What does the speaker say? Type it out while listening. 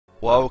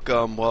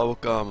Welcome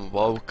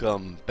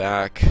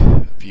back,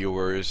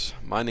 viewers.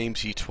 My name's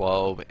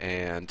E12,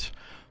 and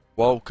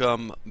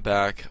welcome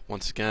back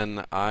once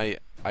again. I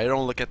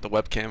don't look at the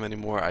webcam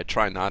anymore. I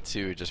try not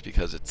to, just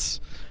because it's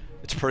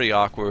pretty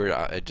awkward.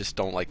 I just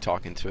don't like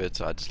talking to it,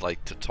 so I just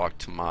like to talk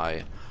to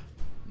my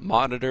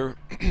monitor.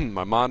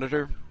 My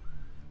monitor.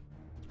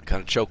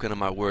 Kind of choking on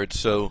my words.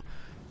 So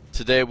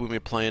today we'll be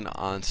playing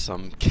on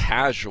some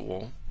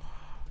casual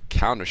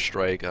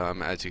Counter-Strike.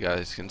 As you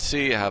guys can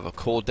see, I have a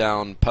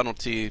cooldown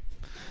penalty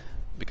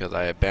because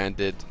I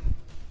abandoned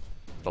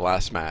the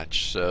last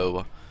match.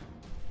 So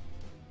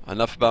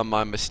enough about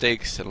my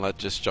mistakes, and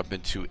let's just jump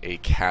into a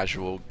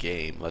casual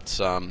game. Let's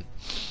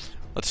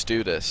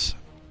do this.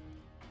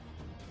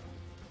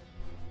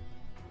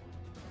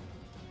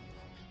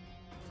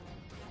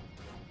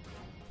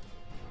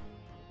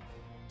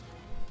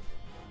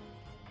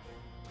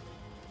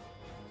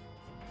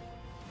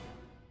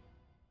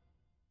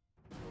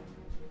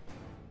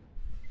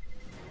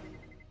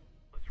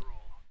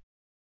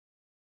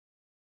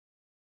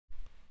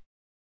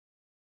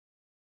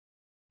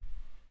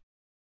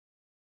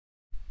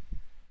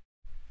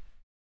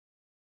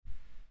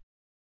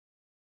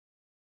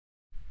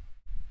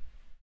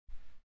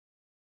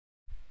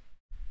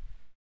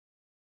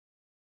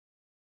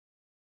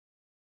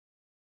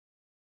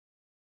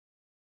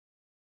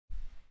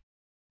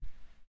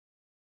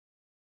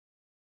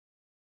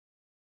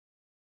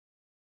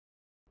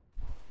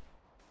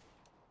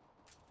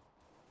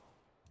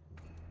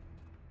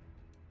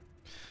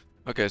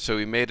 Okay, so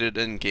we made it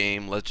in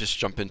game. Let's just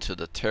jump into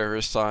the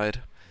terrorist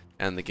side,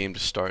 and the game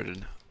just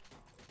started.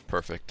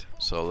 Perfect.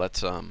 So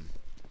let's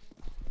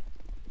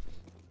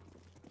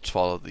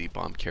follow the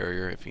bomb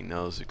carrier if he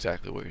knows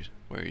exactly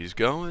where he's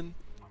going.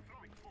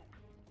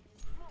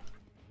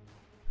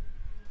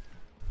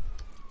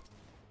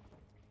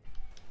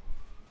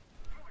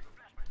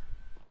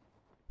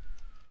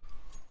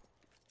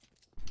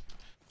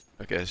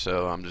 Okay,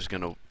 so I'm just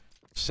gonna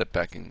sit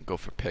back and go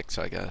for picks,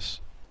 I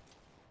guess.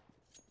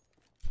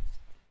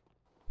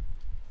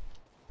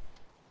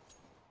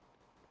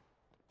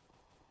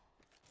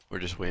 We're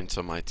just waiting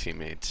till my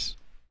teammates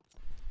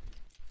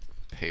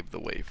pave the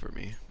way for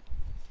me.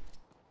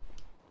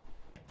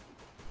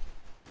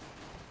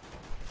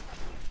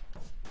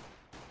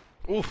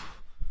 Oof!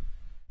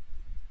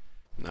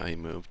 Now he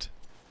moved.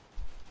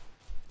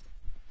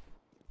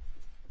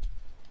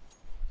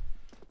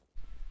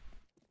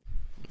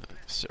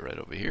 Sit right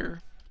over here.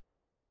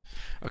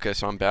 Okay,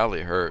 so I'm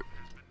badly hurt.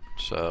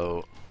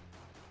 So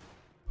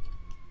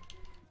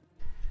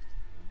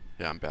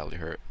yeah, I'm badly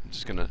hurt. I'm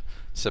just gonna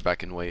sit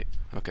back and wait.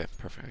 Okay,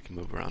 perfect. I can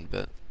move around a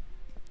bit.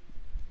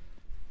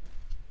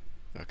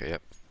 Okay,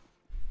 yep.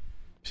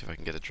 See if I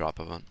can get a drop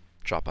on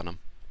him.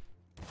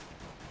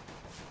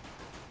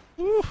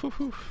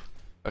 Woo-hoo-hoo.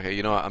 Okay,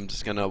 you know what? I'm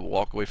just gonna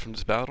walk away from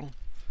this battle.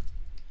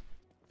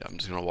 Yeah, I'm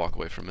just gonna walk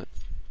away from it.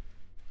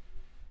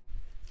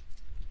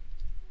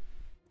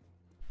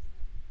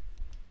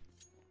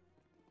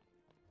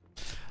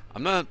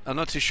 I'm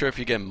not too sure if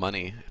you get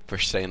money for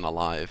staying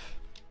alive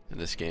in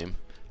this game.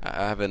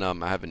 I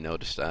haven't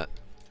noticed that.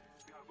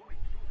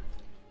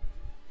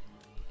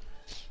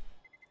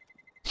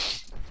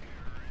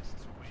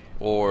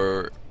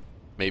 Or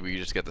maybe you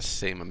just get the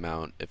same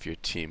amount if your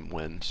team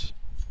wins.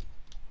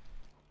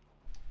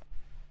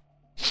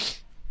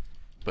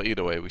 But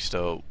either way, we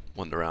still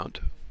won the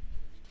round.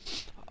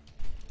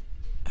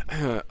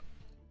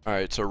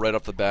 Alright, so right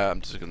off the bat,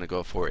 I'm just gonna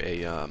go for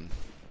a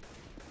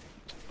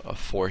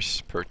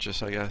force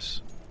purchase, I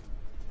guess.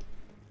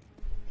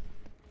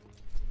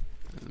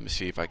 Let me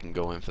see if I can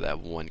go in for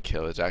that one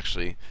kill. This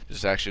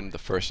is actually the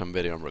first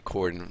video I'm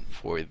recording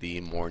for the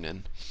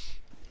morning.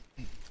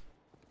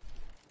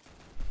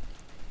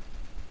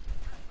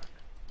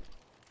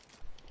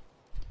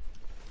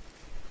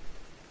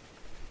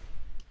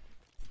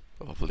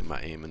 Hopefully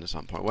my aiming is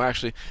on point. Well,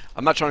 actually,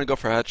 I'm not trying to go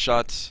for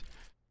headshots.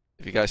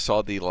 If you guys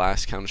saw the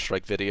last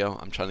Counter-Strike video,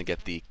 I'm trying to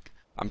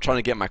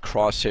get my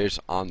crosshairs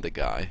on the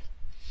guy.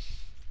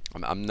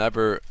 I'm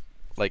never,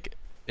 like,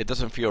 it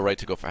doesn't feel right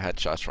to go for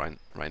headshots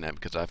right now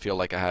because I feel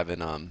like I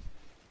haven't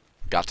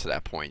got to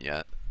that point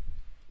yet.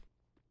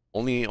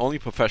 Only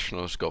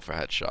professionals go for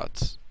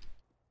headshots.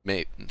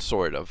 Mate,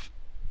 sort of.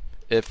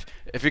 If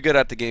you're good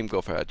at the game,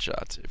 go for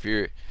headshots. If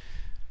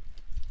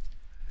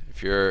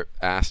you're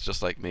ass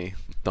just like me,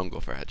 don't go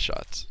for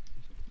headshots.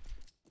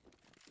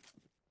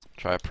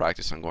 Try to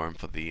practice on going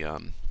for the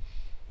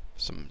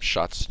some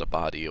shots to the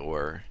body,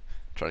 or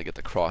try to get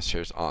the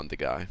crosshairs on the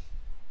guy.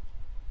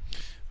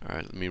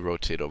 Alright, let me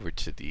rotate over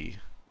to the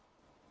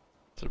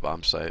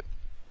bomb site.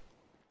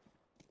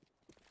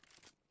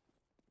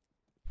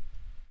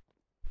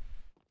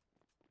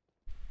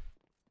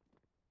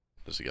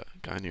 There's a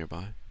guy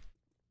nearby.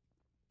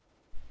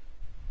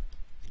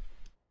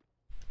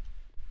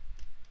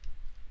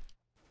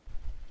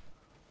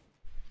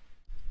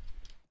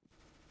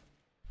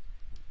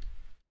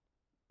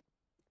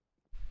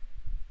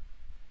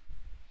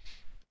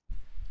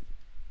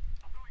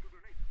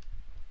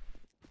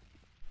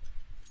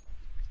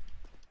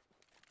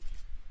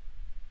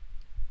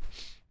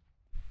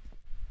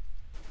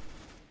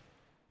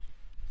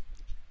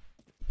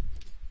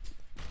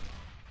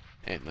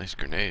 Damn, nice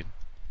grenade.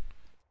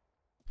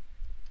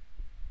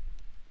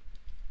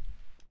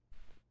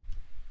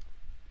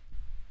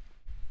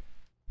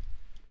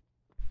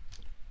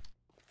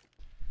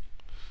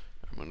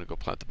 I'm gonna go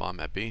plant the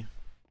bomb at B.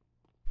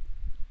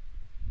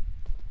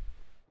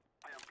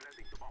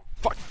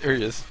 Fuck, there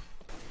he is.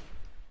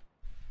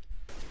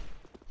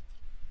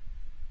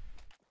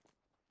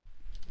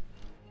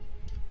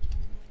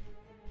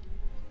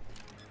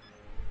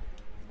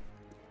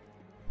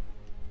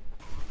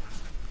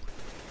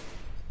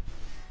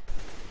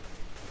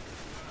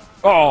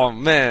 Oh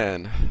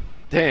man,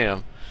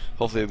 damn.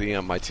 Hopefully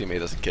my teammate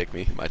doesn't kick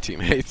me. My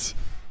teammates.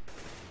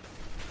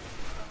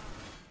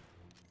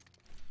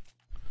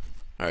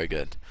 All right,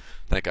 good.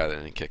 Thank God they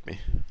didn't kick me.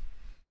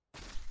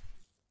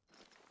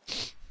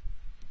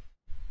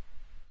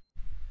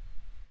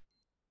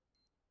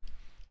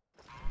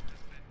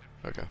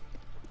 Okay.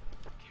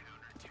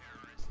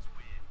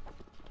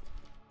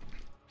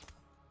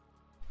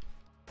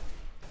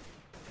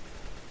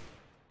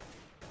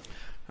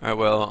 Alright,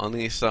 well, at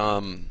least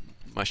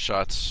my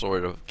shots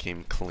sort of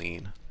came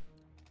clean.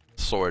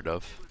 Sort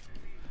of.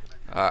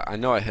 I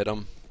know I hit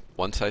him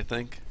once, I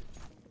think.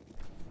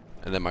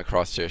 And then my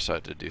crosshair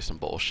started to do some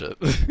bullshit.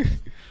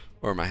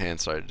 Or my hand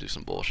started to do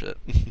some bullshit.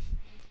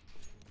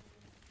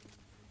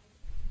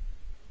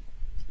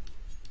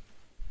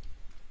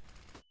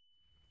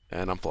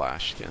 And I'm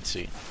flashed, can't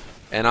see.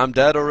 And I'm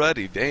dead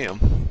already,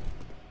 damn.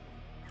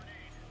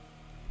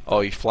 Oh,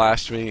 he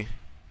flashed me.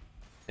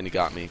 And he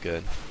got me,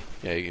 good.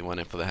 Yeah, he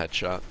went in for the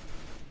headshot.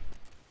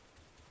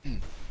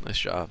 Nice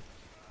job.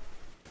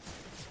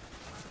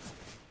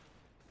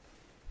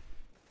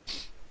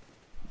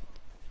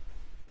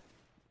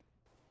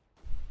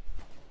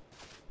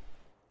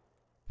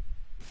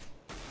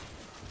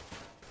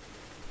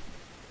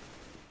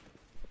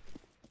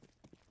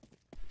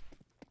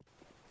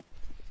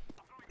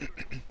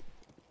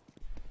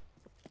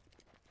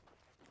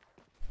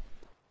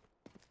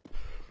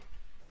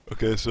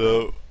 Okay,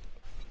 so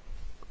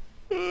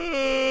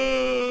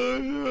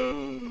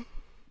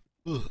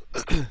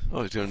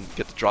oh, he's gonna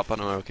get the drop on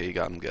him. Okay, you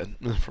got him good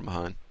from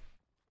behind.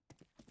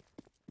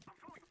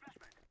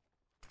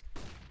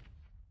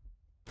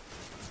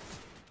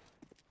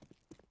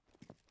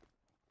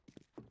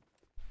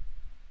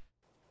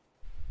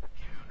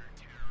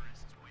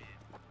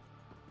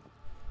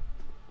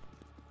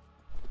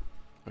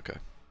 Okay.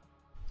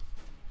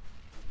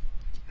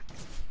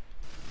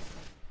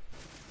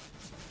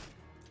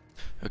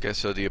 Okay,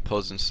 so the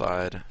opposing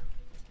side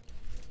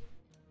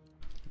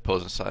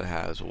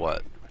has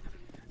what?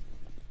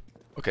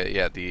 Okay,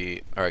 yeah,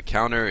 our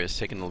counter is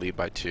taking the lead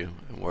by 2,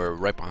 and we're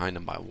right behind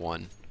them by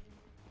 1.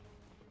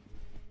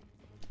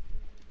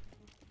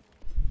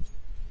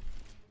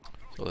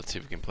 So let's see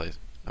if we can play.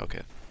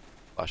 Okay,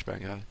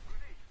 flashbang guy.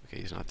 Okay,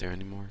 he's not there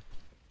anymore.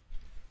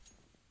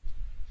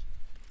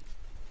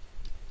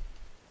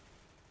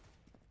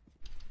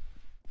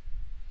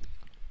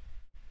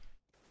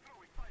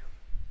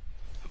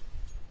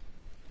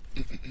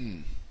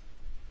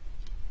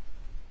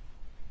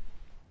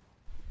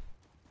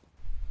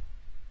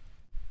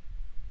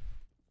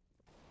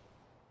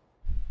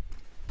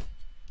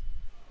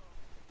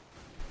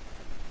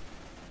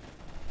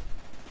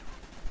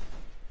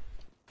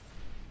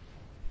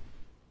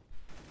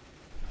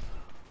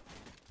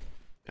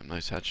 Damn,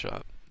 nice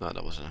headshot. No,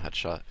 that wasn't a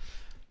headshot.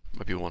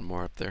 Might be one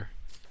more up there.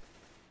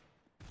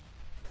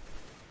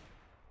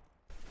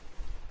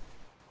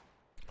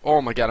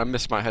 Oh my god, I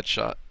missed my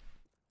headshot.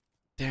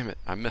 Damn it,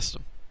 I missed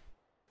him.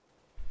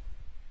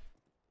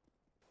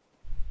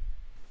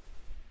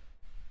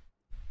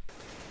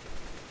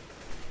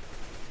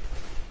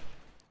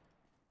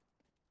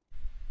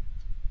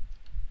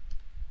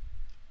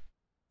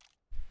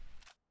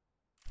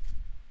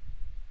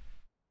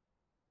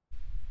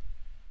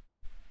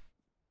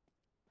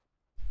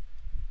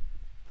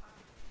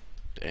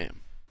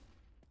 Damn.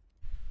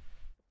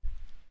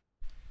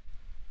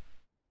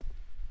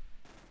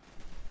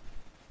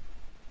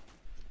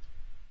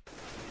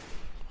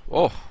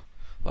 Oh,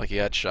 lucky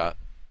headshot.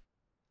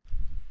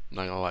 I'm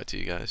not gonna lie to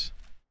you guys.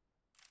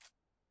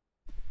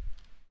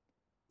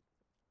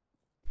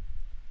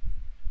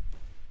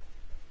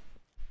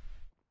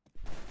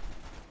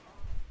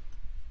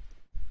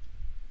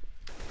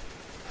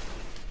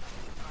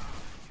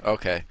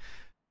 Okay.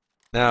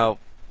 Now,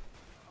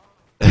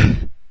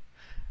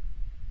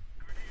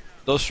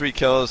 those 3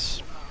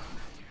 kills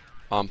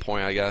on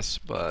point, I guess,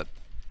 but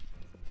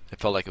it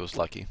felt like it was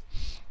lucky.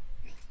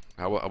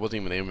 I wasn't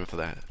even aiming for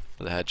the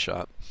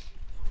headshot.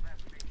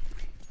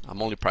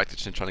 I'm only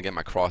practicing trying to get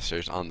my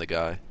crosshairs on the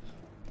guy.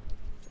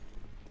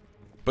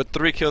 But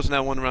 3 kills in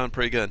that 1 round,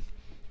 pretty good.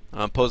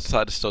 Opposing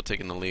side is still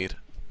taking the lead,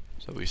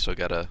 so we still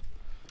gotta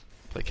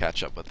play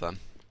catch up with them.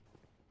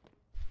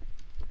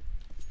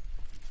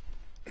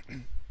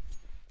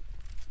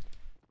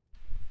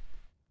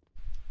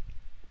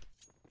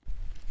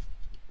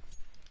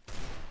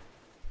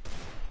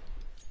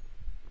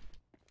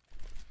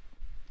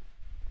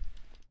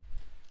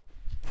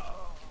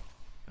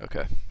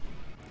 Okay.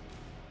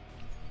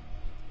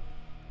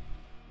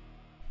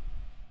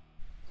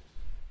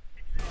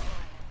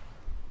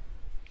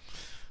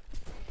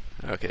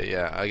 Okay,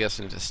 yeah. I guess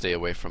I need to stay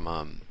away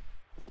from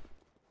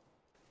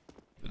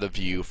the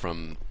view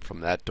from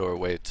that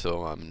doorway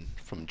till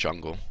from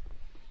jungle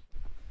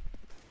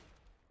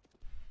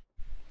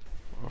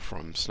or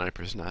from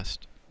sniper's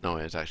nest. No,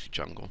 it's actually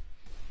jungle.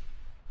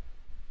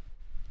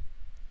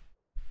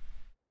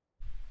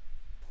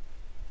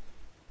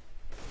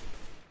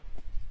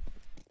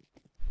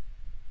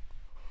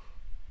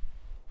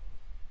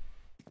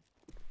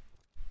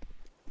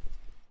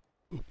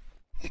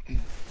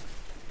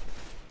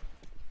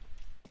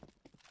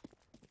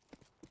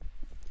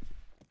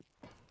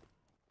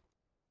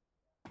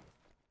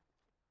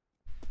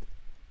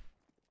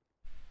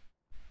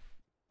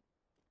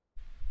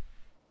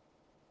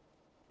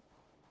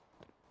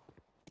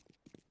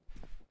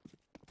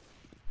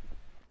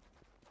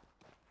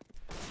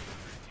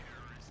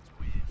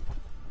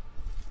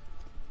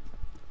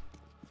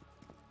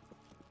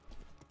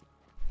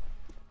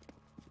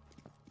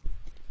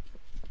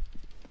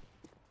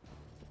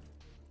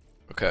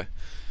 Okay.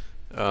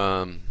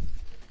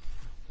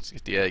 Let's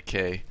get the AK.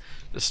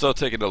 They're still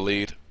taking the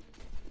lead.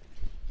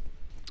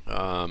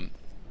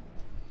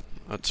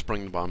 Let's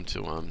bring the bomb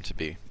to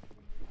B.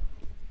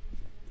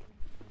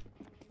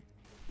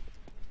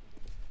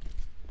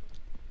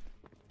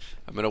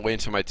 I'm gonna wait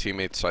until my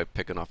teammates start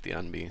picking off the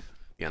enemy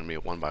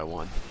one by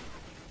one.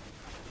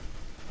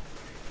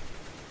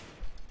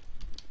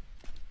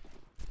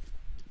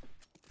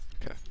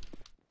 Okay.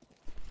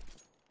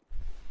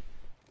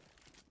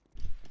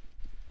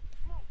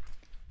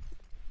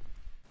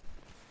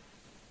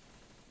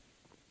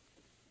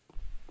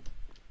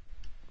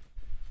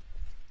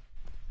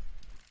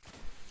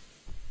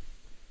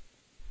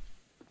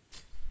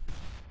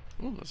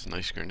 Ooh, that's a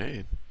nice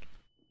grenade.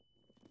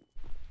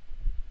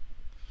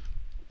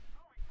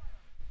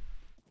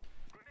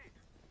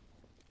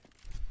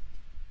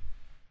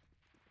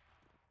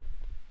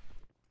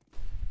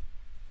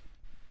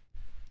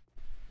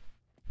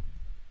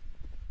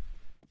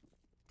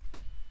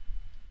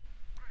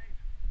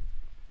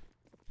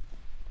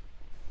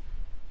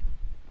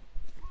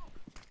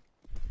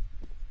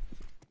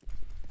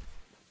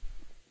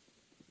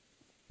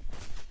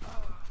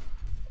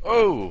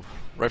 Oh,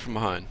 right from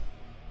behind.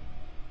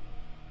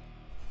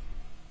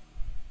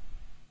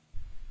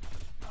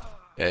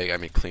 Yeah, you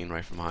got me clean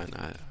right from behind.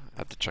 I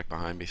have to check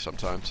behind me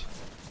sometimes.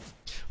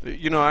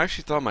 You know, I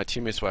actually thought my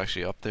teammates were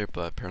actually up there,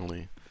 but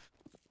apparently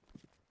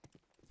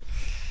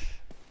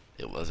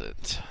it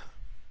wasn't.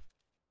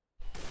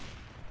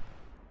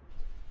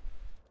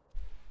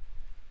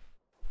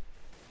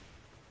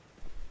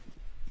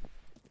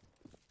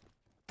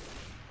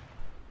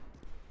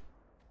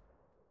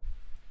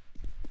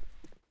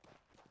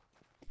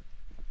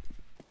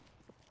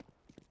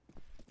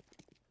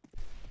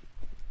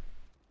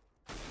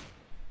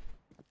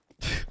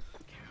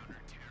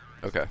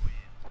 Okay.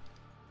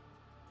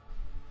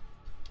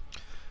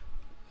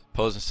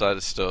 Opposing side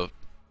is still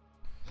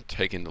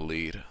taking the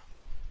lead.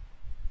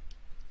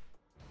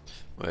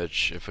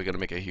 Which, if we're gonna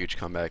make a huge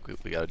comeback,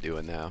 we gotta do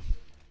it now.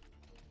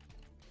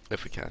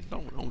 If we can.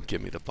 Don't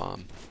give me the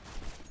bomb.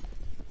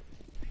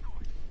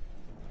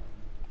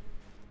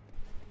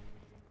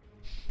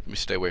 Let me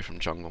stay away from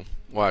jungle.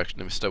 Well, actually,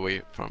 let me stay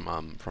away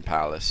from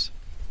palace.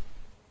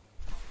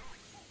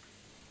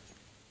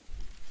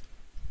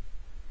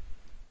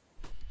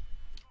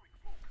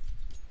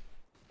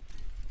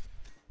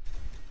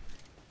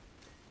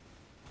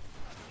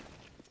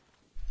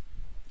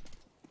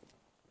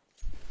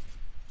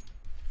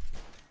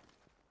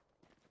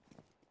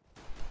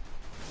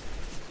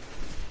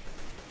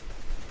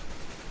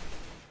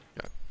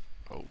 Yeah.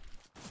 Oh,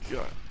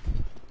 God.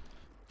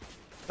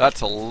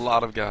 That's a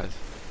lot of guys.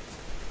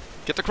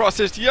 Get the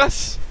crosshairs,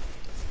 yes!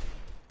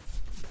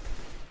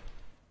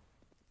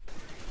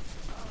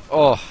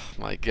 Oh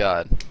my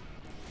god.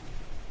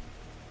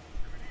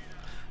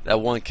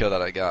 That one kill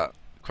that I got,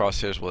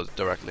 crosshairs was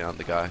directly on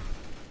the guy.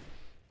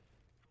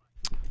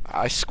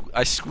 I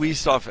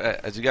squeezed off,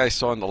 as you guys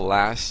saw in the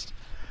last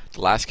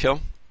kill.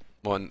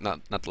 Well,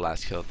 not the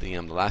last kill, the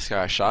last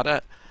guy I shot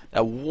at.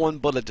 That one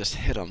bullet just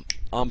hit him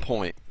on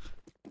point,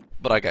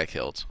 but I got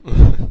killed.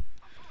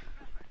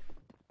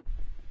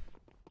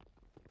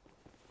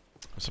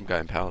 Some guy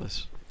in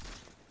palace.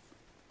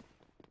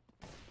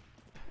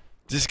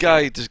 This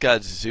guy just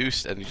got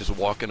Zeused and he's just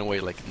walking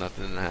away like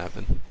nothing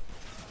happened.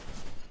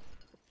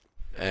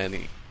 And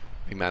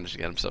he managed to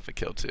get himself a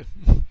kill too.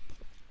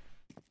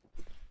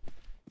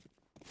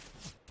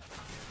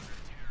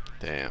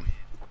 Damn.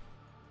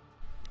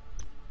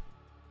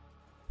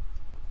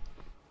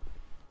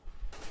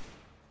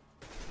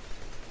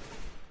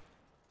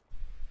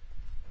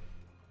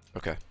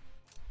 Okay.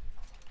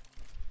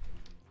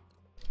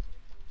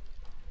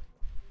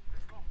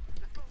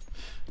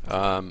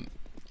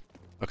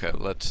 Okay,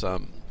 let's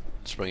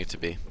bring it to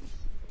B.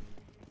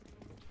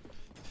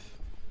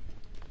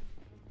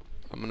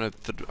 I'm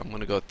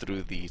gonna go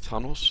through the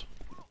tunnels.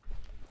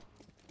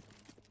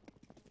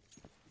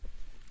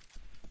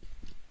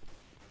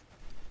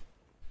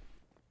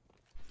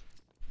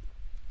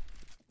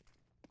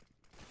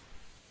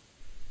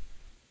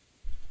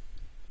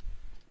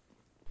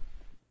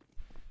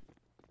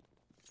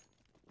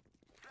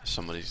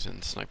 somebody's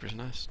in Sniper's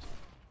Nest.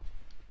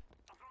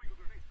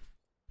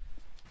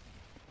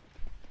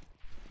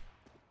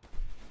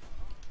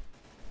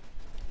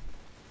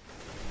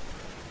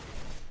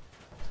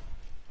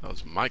 That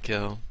was my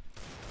kill.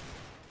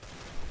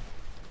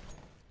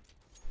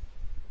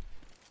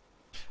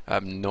 I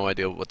have no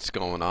idea what's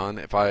going on.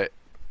 Okay,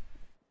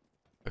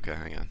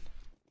 hang on.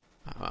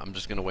 I'm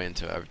just gonna wait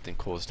until everything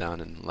cools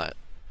down and let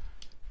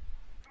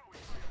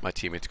my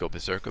teammates go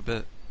berserk a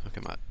bit.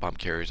 Okay, my bomb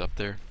carrier's up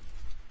there.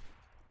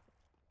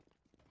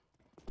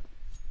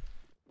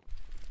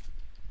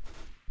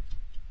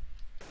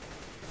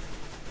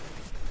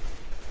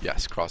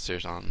 Yes,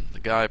 crosshairs on the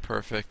guy,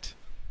 perfect.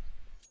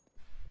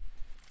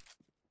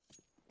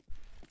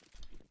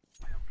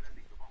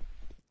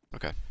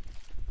 Okay.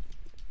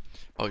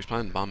 Oh, he's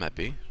planting bomb at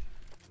B.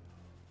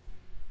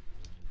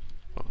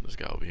 Oh, there's a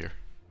guy over here.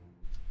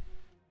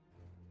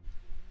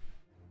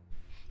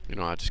 You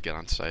know, I just get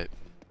on site.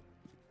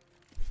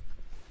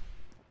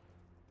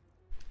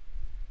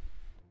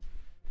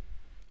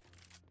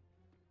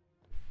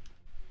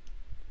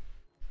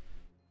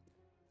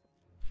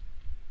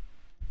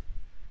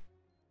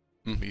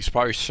 He's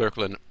probably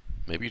circling,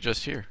 maybe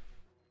just here.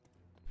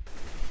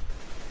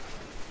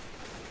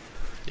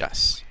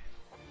 Yes.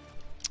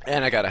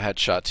 And I got a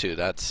headshot too.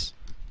 That's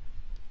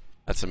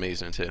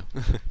amazing too.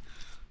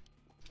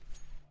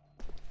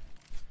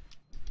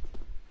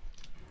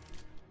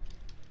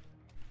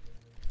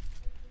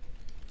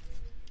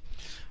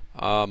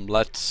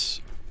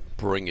 Let's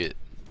bring it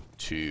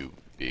to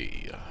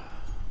B.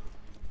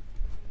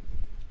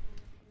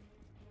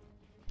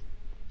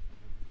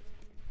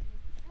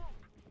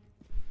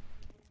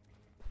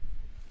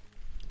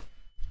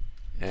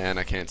 And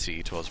I can't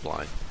see E12's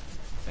blind.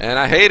 And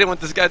I hate it when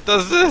this guy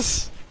does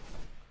this!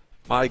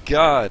 My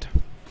god.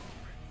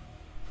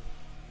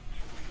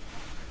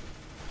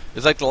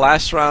 It's like the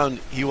last round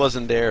he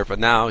wasn't there, but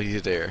now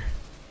he's there.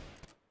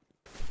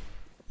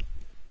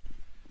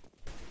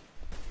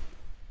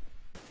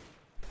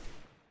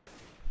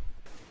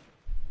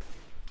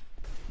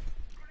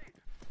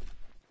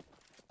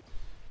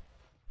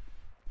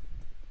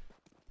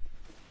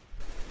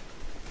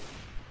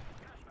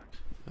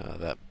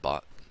 That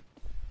bot.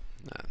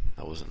 Nah,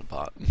 that wasn't a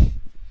bot.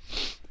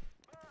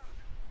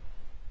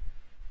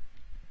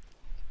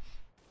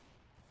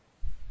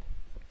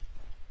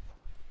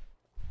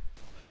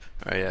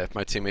 Alright, yeah, if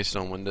my teammates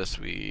don't win this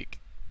week,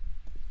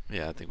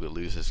 yeah, I think we'll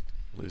lose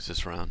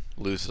this round.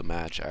 Lose the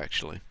match,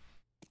 actually.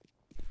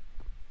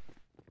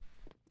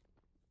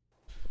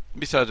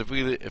 Besides, if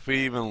we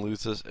even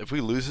lose this, if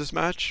we lose this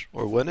match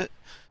or win it,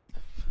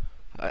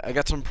 I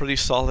got some pretty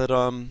solid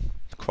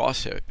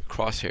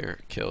crosshair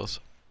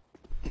kills.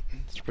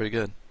 It's pretty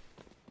good.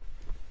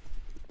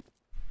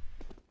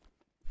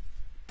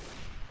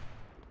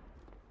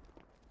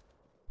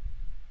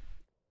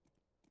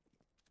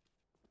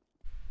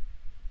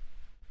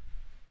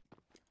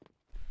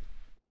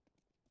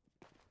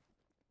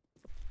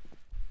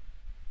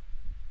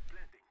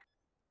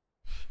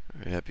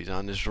 Yep, he's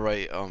on his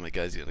right. Oh my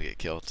god, he's gonna get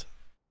killed.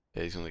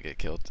 Yeah, he's gonna get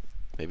killed.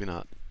 Maybe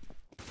not.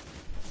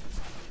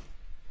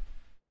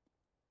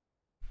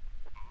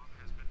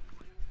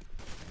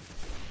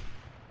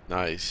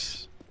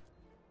 Nice.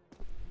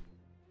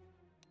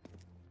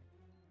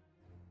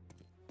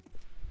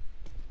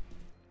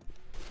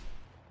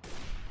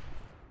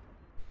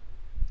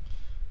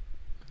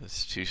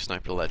 That's two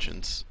sniper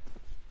legends.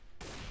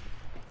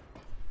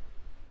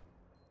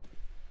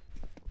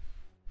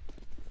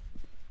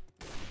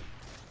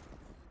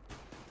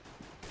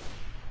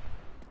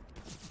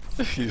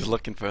 He's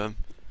looking for him.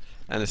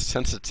 And his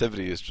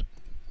sensitivity is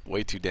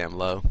way too damn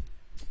low.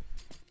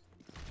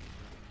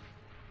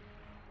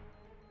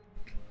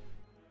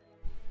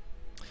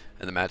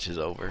 And the match is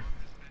over.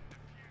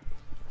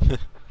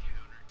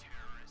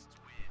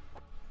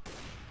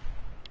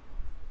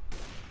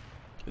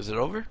 Is it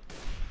over?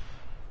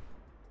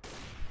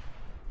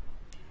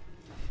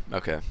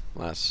 Okay,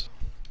 last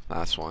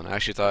one. I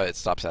actually thought it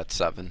stops at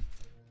 7.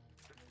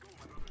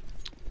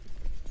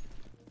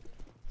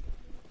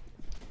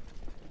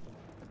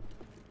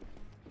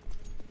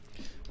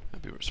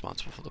 I'd be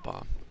responsible for the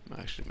bomb.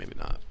 Actually, maybe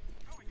not.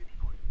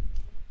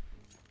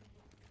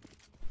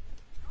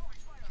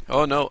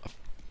 Oh no!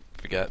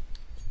 Forget.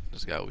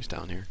 This guy always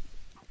down here.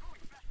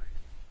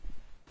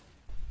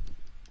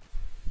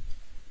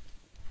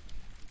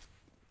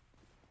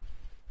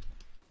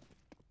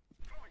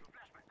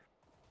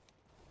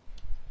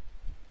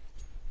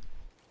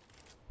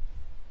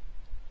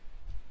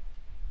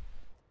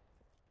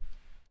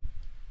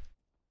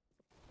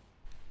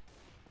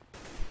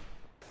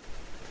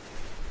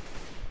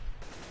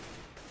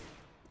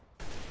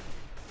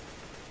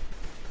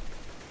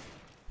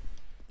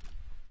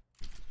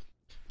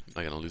 Am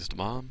I gonna lose the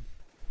bomb?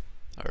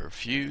 I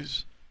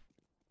refuse.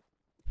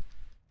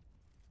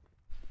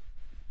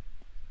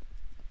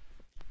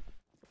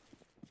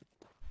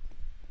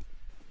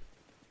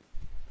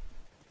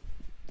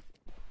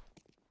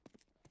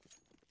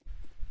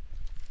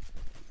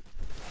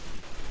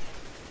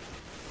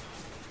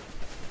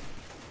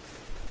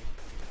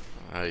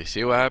 You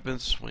see what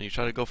happens when you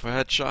try to go for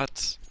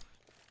headshots?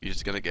 You're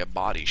just gonna get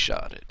body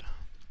shotted.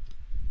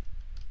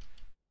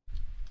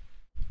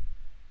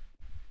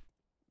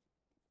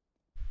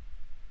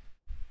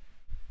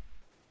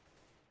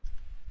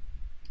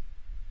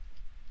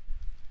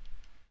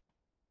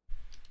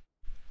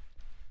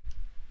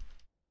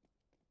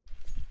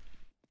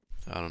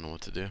 I don't know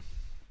what to do.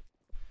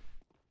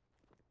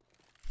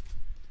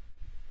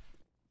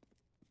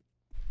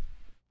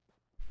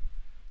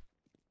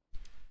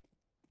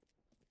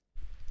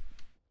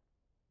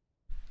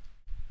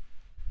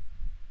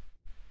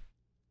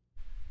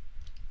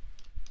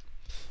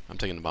 I'm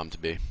taking the bomb to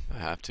B. I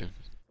have to.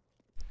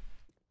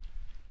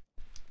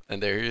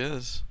 And there he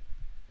is.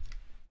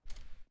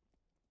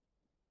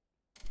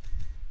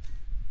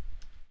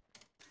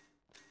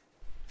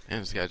 Man,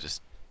 this guy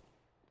just...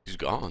 he's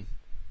gone.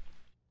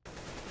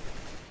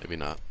 Maybe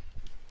not.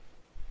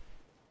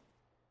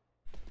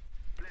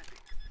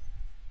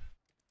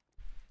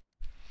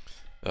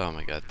 Oh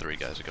my god, 3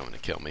 guys are going to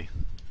kill me.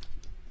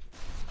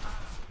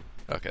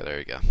 Okay, there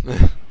you go.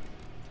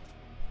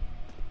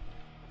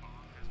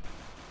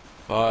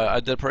 I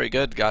did pretty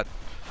good. Got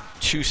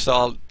 3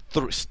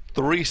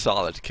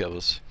 solid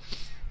kills.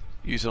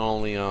 Using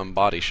only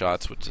body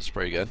shots, which is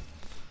pretty good.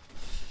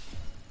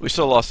 We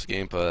still lost the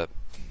game, but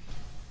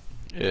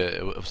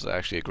it was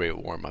actually a great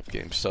warm-up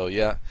game. So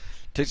yeah,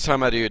 take the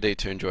time out of your day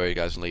to enjoy, you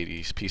guys and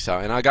ladies. Peace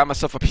out. And I got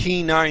myself a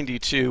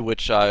P90 too,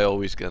 which I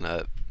always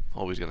gonna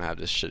have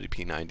this shitty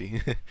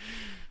P90.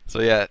 So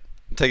yeah,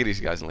 take it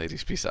easy, guys and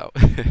ladies. Peace out.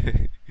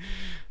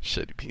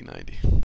 Shitty P90.